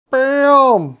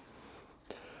Boom!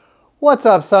 What's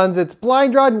up, sons? It's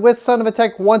Blind Rod with Son of a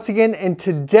Tech once again, and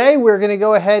today we're going to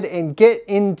go ahead and get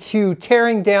into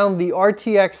tearing down the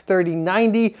RTX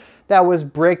 3090 that was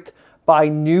bricked by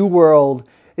New World.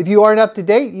 If you aren't up to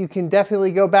date, you can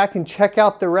definitely go back and check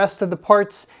out the rest of the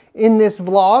parts in this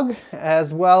vlog,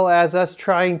 as well as us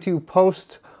trying to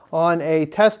post on a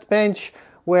test bench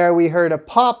where we heard a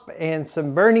pop and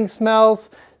some burning smells.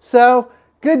 So,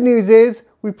 good news is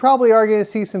we probably are going to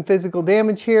see some physical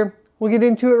damage here. We'll get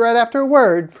into it right after a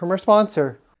word from our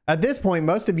sponsor. At this point,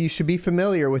 most of you should be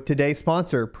familiar with today's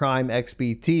sponsor,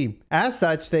 PrimeXBT. As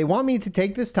such, they want me to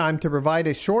take this time to provide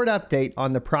a short update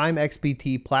on the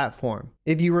PrimeXBT platform.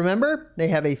 If you remember, they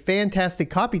have a fantastic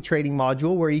copy trading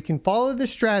module where you can follow the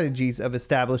strategies of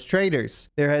established traders.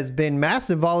 There has been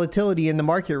massive volatility in the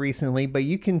market recently, but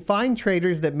you can find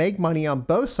traders that make money on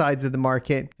both sides of the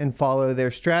market and follow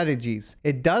their strategies.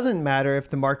 It doesn't matter if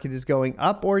the market is going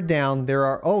up or down, there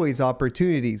are always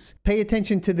opportunities. Pay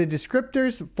attention to the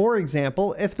descriptors. For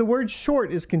example, if the word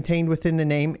short is contained within the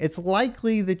name, it's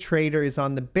likely the trader is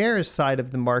on the bearish side of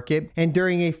the market, and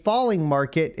during a falling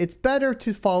market, it's better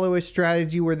to follow a strategy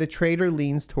where the trader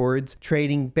leans towards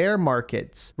trading bear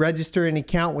markets. Register an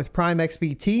account with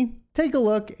PrimeXBT. Take a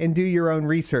look and do your own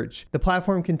research. The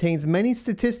platform contains many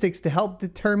statistics to help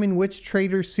determine which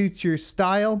trader suits your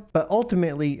style, but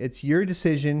ultimately it's your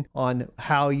decision on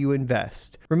how you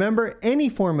invest. Remember, any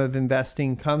form of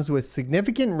investing comes with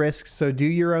significant risks, so do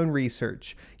your own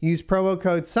research. Use promo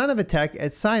code SONOFATECH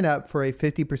at sign up for a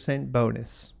 50%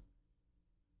 bonus.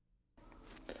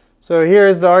 So here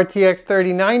is the RTX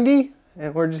 3090,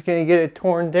 and we're just going to get it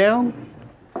torn down.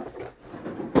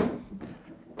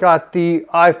 Got the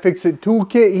iFixit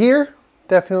toolkit here.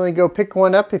 Definitely go pick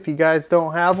one up if you guys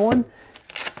don't have one.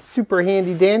 Super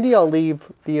handy dandy. I'll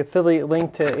leave the affiliate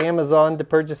link to Amazon to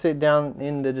purchase it down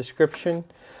in the description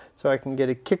so I can get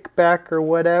a kickback or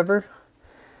whatever.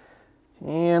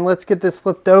 And let's get this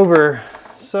flipped over.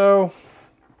 So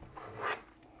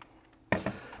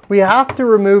we have to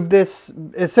remove this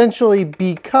essentially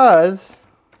because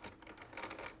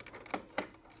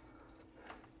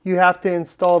you have to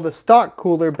install the stock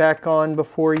cooler back on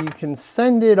before you can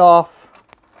send it off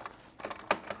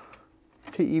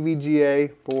to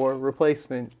EVGA for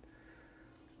replacement.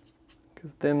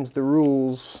 Because them's the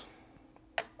rules.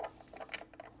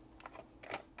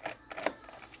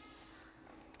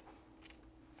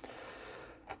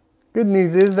 Good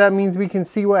news is that means we can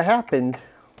see what happened.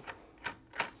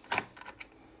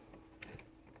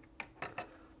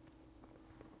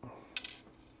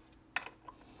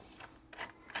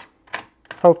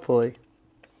 Hopefully.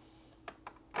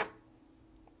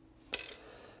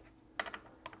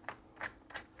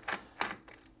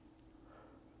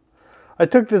 I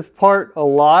took this part a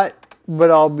lot, but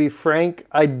I'll be frank,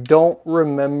 I don't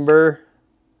remember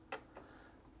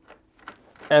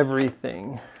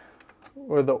everything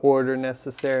or the order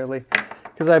necessarily,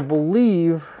 because I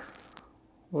believe,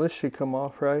 well, this should come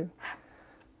off, right?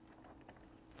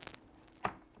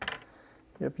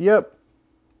 Yep.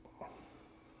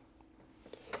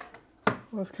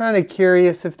 I was kind of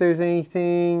curious if there's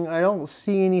anything. I don't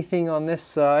see anything on this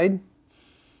side.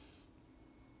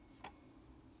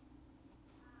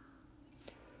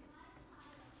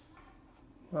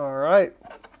 All right.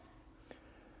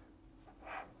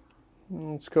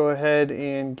 Let's go ahead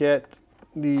and get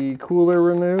the cooler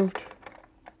removed.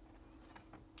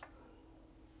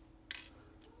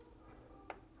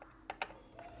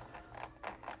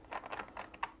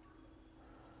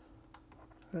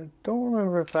 I don't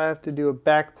remember if I have to do a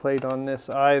back plate on this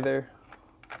either.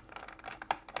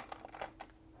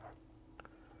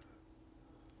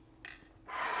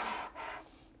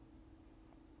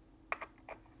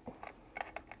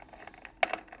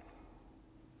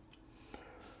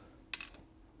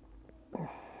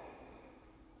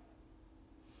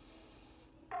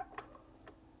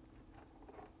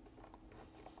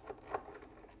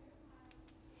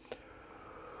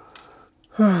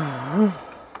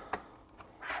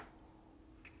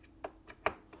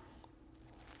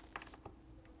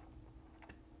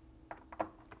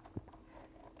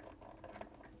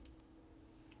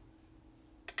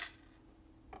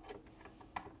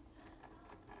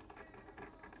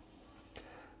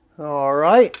 All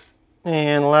right,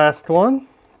 and last one.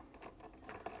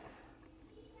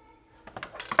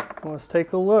 Let's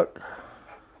take a look.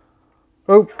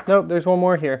 Oh, nope, there's one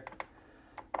more here.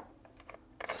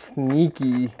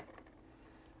 Sneaky.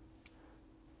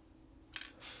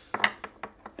 I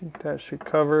think that should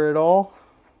cover it all.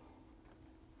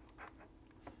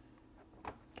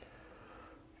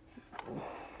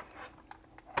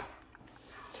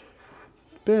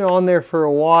 been on there for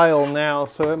a while now,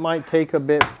 so it might take a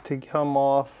bit to come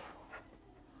off.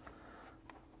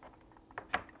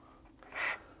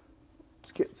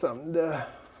 Let's get something to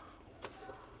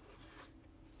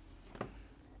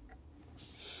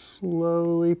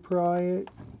slowly pry it.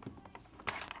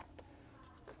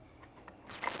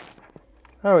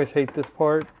 I always hate this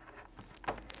part.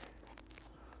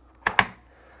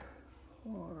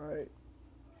 All right.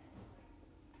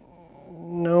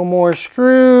 No more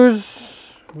screws.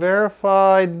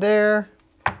 Verified there.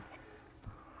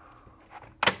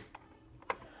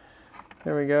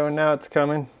 There we go. Now it's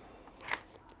coming.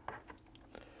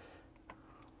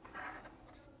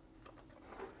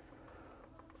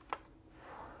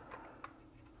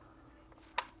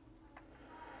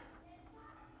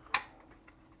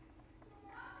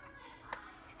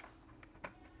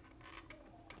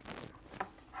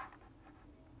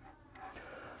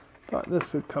 Thought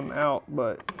this would come out,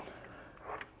 but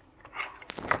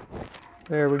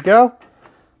there we go.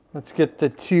 Let's get the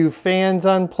two fans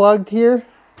unplugged here.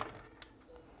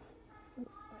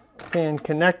 Fan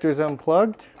connectors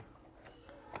unplugged.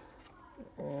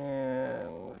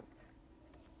 And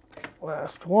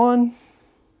last one.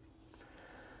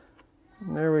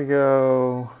 There we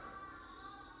go.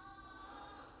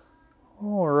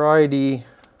 Alrighty.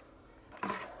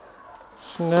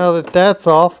 So now that that's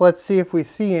off, let's see if we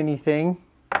see anything.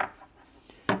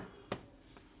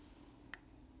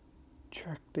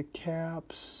 Check the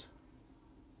caps.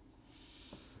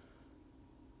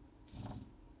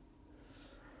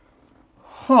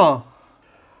 Huh.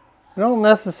 I don't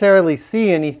necessarily see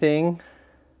anything.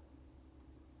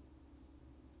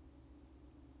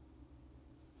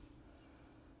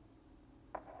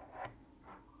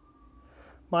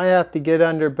 Might have to get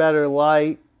under better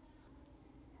light.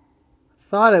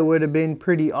 Thought it would have been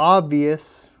pretty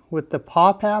obvious with the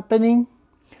pop happening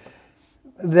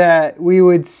that we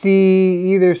would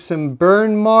see either some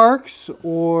burn marks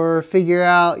or figure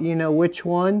out, you know, which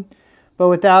one. But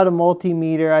without a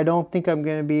multimeter, I don't think I'm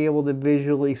going to be able to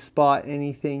visually spot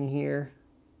anything here.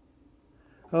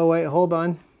 Oh wait, hold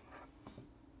on.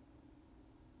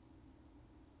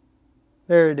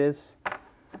 There it is.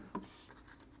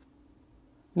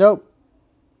 Nope.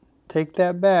 Take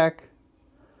that back.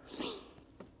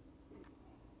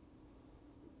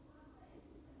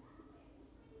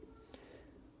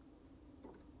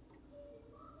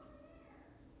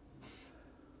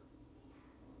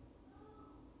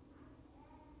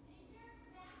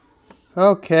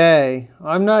 Okay,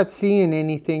 I'm not seeing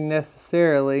anything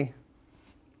necessarily.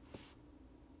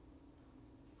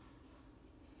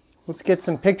 Let's get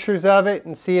some pictures of it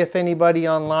and see if anybody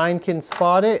online can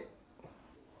spot it.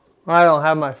 I don't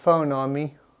have my phone on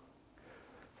me,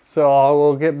 so I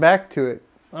will get back to it.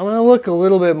 I'm going to look a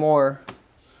little bit more.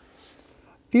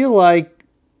 Feel like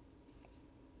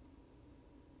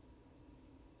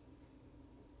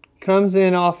comes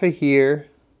in off of here.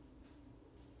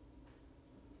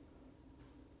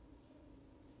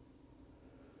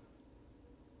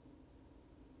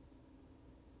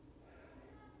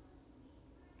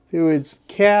 If it was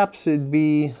caps, it'd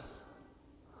be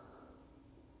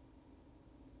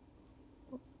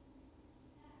a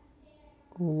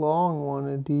long one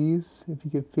of these. If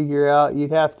you could figure out,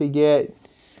 you'd have to get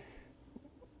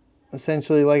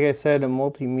essentially, like I said, a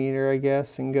multimeter, I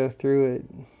guess, and go through it.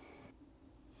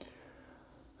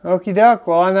 Okie doke.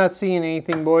 Well, I'm not seeing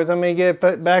anything, boys. I'm going to get it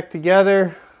put back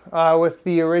together with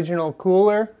the original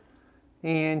cooler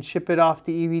and ship it off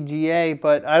to EVGA,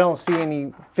 but I don't see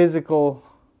any physical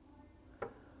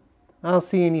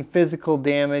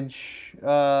damage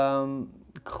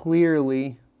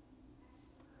clearly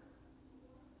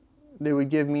that would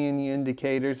give me any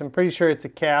indicators. I'm pretty sure it's a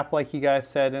cap, like you guys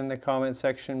said in the comment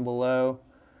section below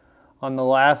on the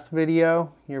last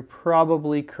video. You're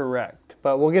probably correct,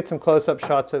 but we'll get some close-up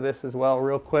shots of this as well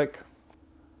real quick.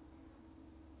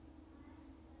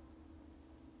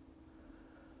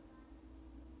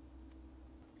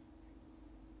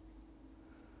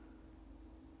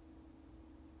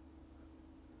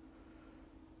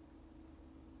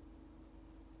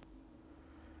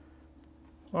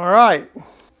 All right.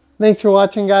 Thanks for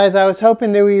watching, guys. I was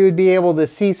hoping that we would be able to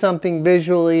see something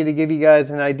visually to give you guys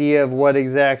an idea of what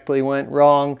exactly went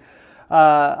wrong.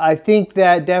 I think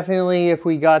that definitely if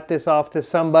we got this off to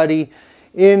somebody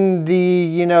in the,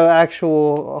 you know,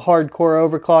 actual hardcore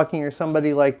overclocking or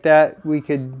somebody like that, we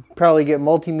could probably get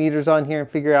multimeters on here and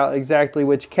figure out exactly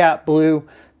which cap blew,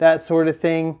 that sort of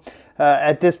thing.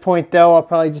 At this point, though, I'll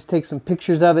probably just take some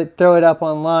pictures of it, throw it up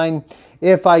online.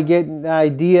 If I get an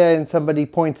idea and somebody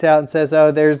points out and says,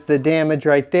 oh, there's the damage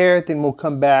right there, then we'll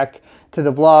come back to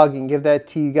the vlog and give that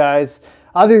to you guys.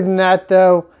 Other than that,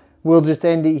 though, we'll just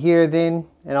end it here then,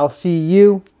 and I'll see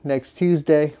you next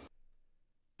Tuesday.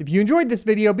 If you enjoyed this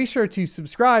video, be sure to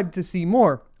subscribe to see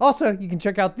more. Also, you can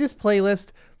check out this playlist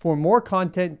for more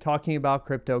content talking about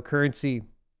cryptocurrency.